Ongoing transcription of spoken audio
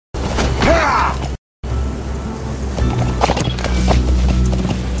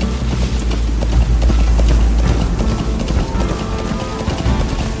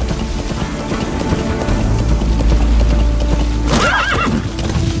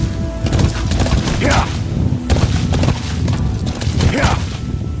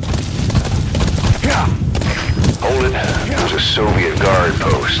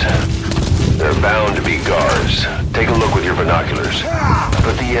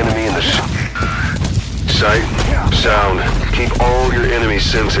enemy in the sight, sound. Keep all your enemy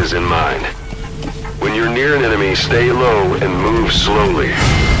senses in mind. When you're near an enemy, stay low and move slowly.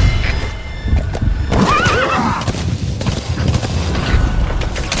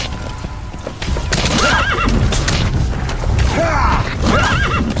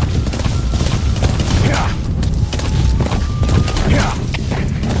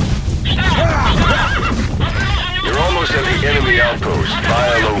 Outpost,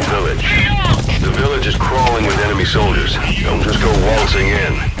 Vialo Village. The village is crawling with enemy soldiers. Don't just go waltzing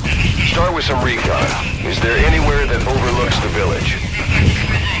in. Start with some recon. Is there anywhere that overlooks the village?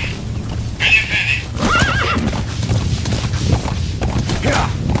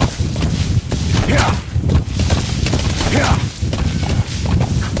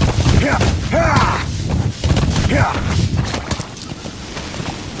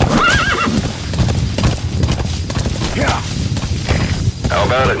 How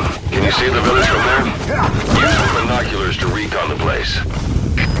about it? Can you see the village from there? Use the binoculars to recon the place.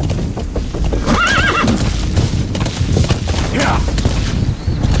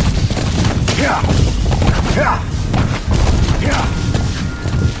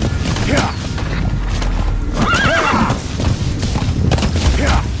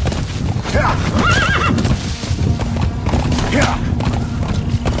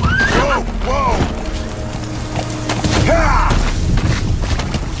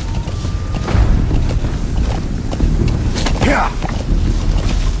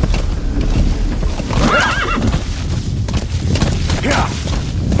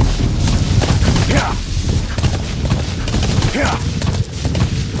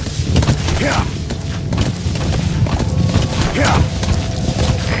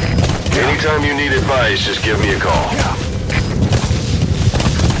 Anytime you need advice, just give me a call.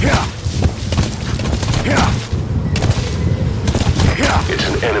 It's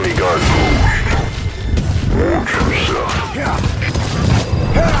an enemy guard post. Watch yourself.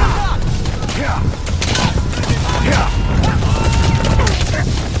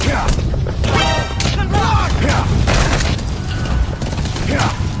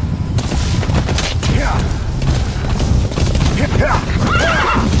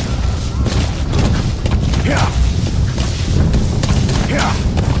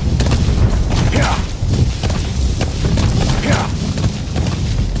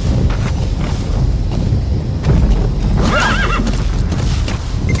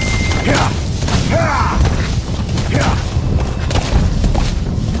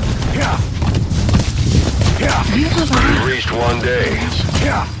 We've reached one day.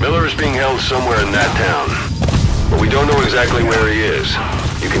 Miller is being held somewhere in that town, but we don't know exactly where he is.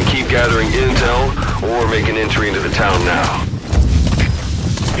 You can keep gathering intel or make an entry into the town now.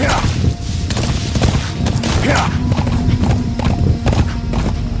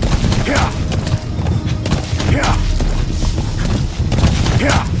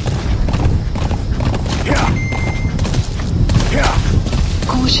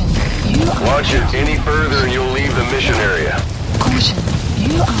 Caution, Watch it any further and you'll leave the mission area. Caution,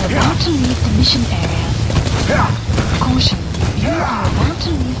 you are about to leave the mission area. Caution, you are about to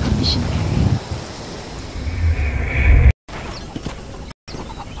leave the mission area.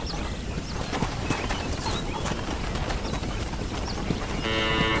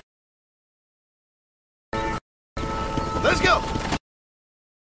 Let's go!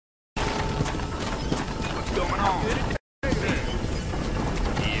 What's going on?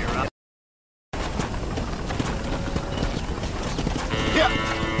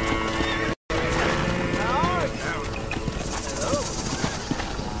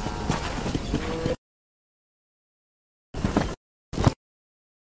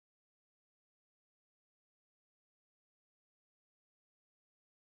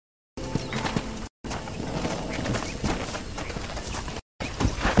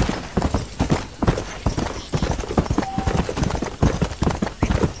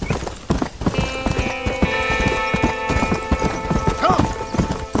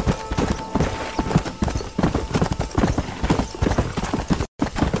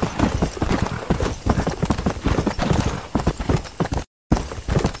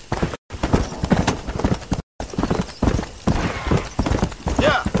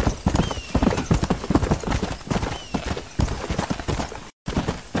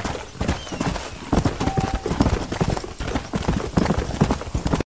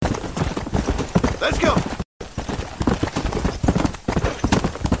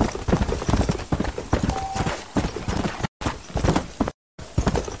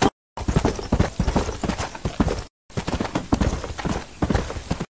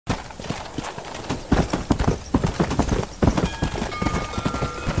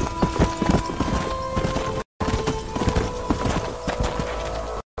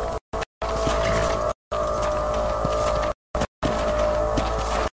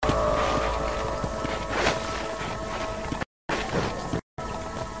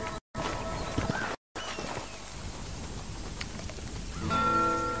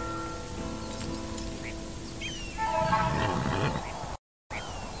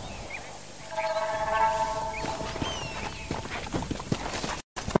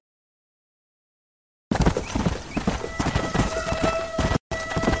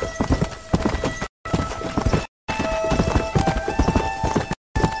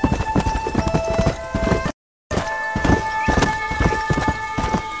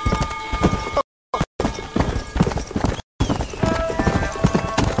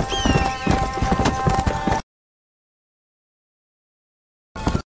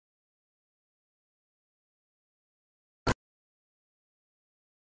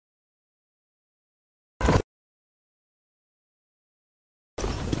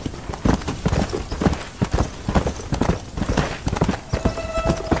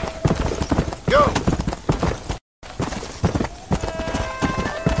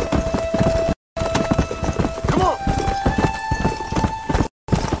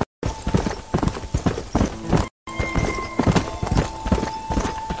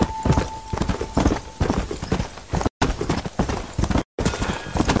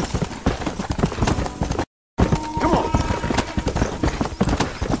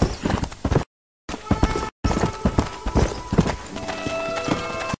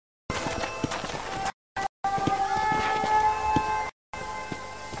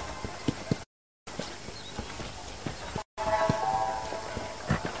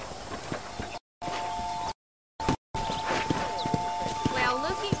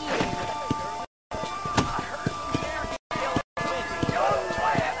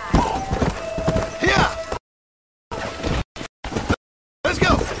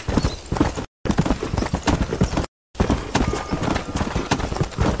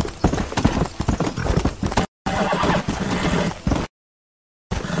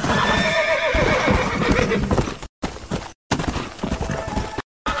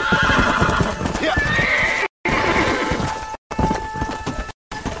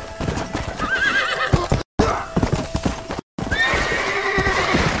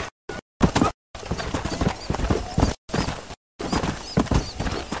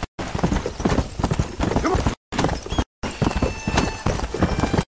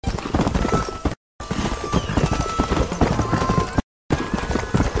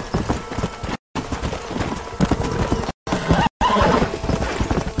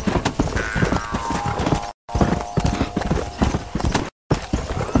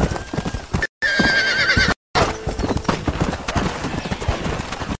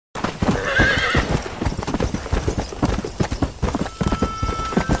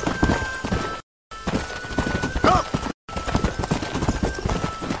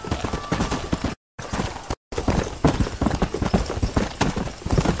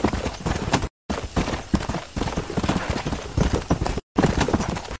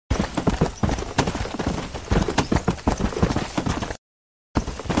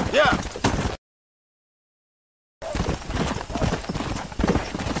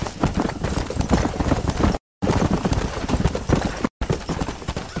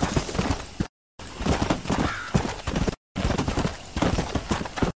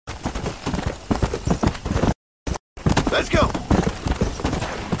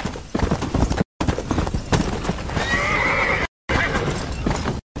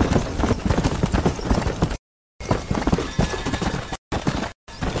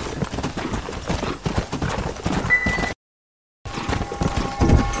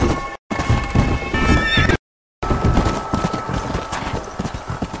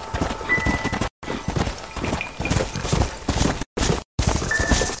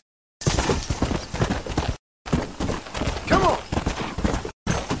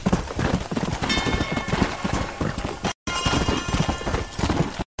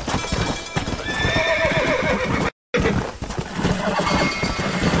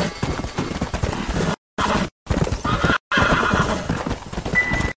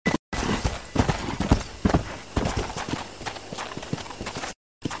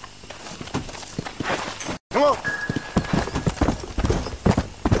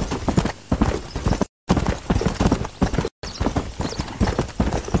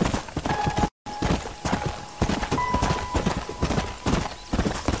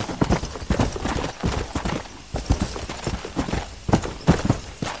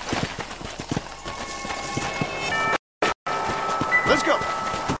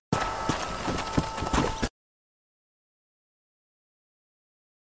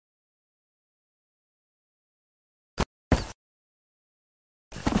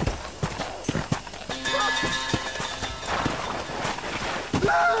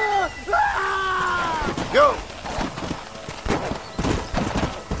 Go!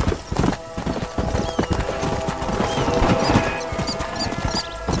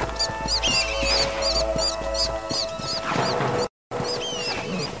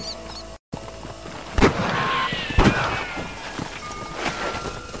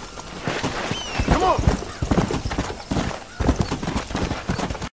 Come on!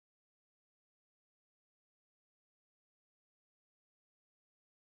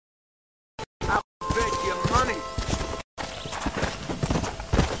 I'll bet you money.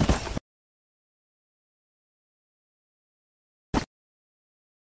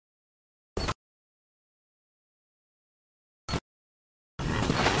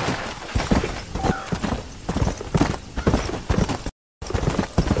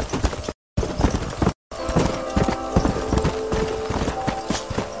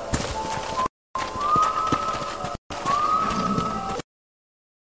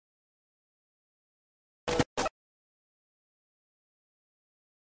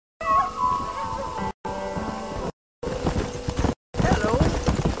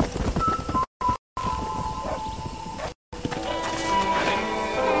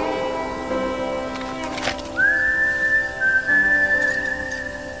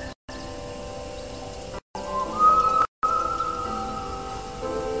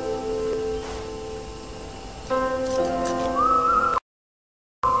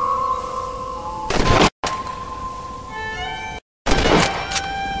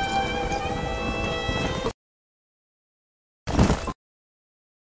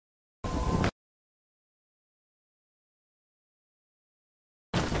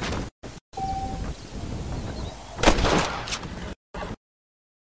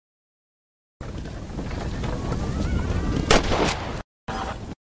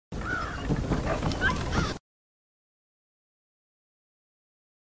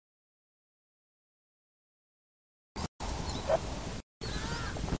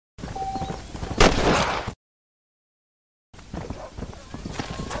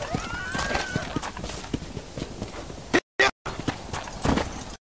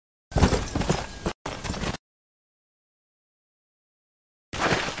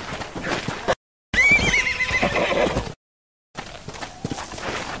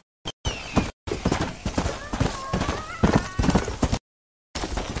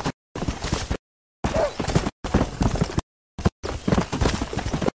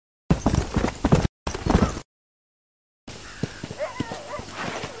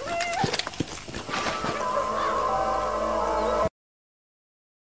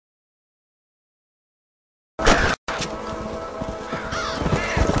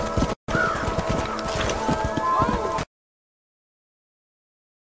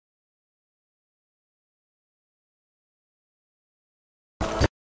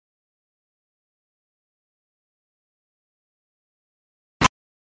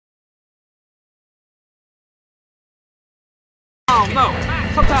 I don't know.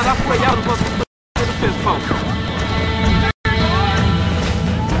 Sometimes I swear y'all was supposed to be the fist folks.